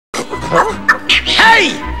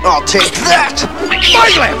Hey! I'll take that! My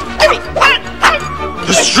lamp!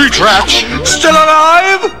 The street rat still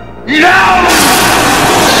alive? No!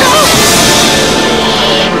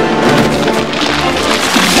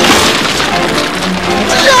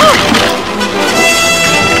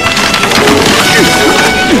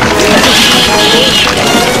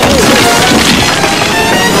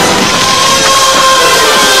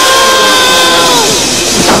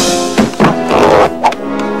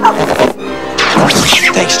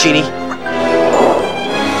 Thanks, Genie.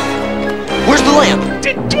 Where's the lamp?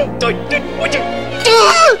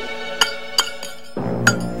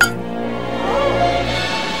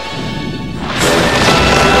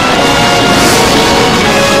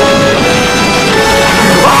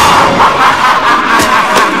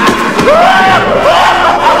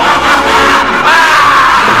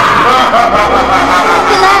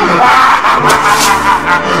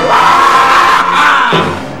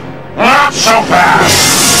 Not so fast!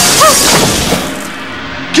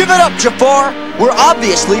 Give it up, Jafar! We're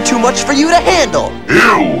obviously too much for you to handle!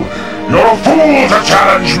 You're a fool to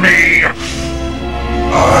challenge me!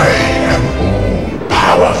 I am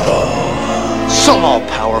all-powerful. So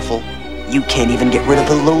all-powerful, you can't even get rid of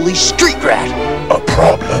a lowly street rat! A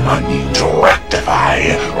problem I need to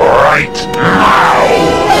rectify right now!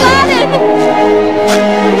 Aladdin!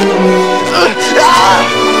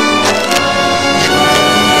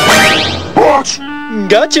 What?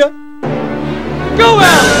 Gotcha! Go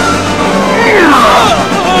out!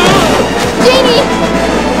 Genie!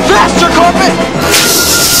 Faster, Carpet!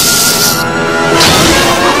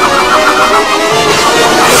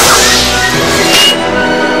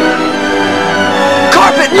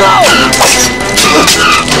 Carpet, no!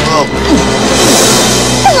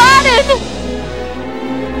 Aladdin!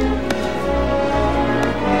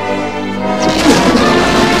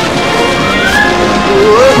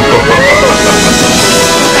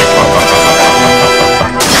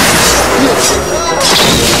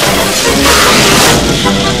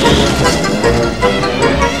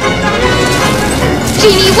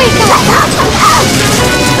 Genie, wake up!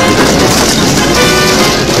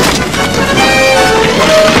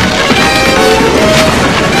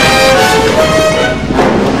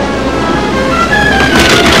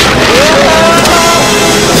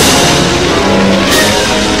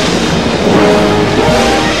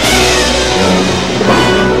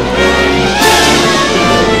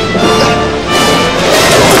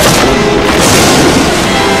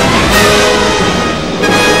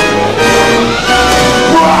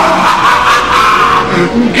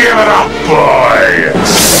 Give it up, boy!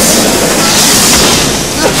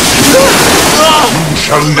 You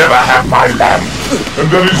shall never have my lamp, and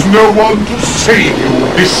there is no one to save you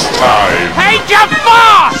this time. Hey,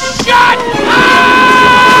 Jafar! Shut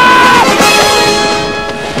up!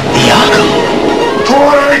 Iago!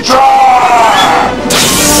 Traitor!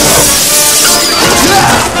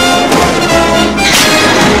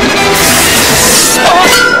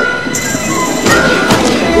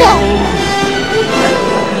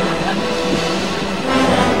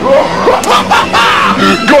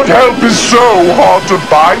 Good help is so hard to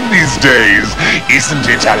find these days, isn't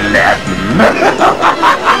it, Aladdin?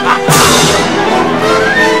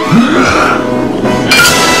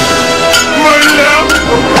 My lamp!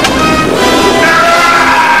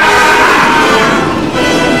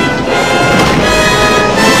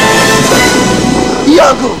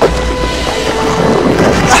 Iago!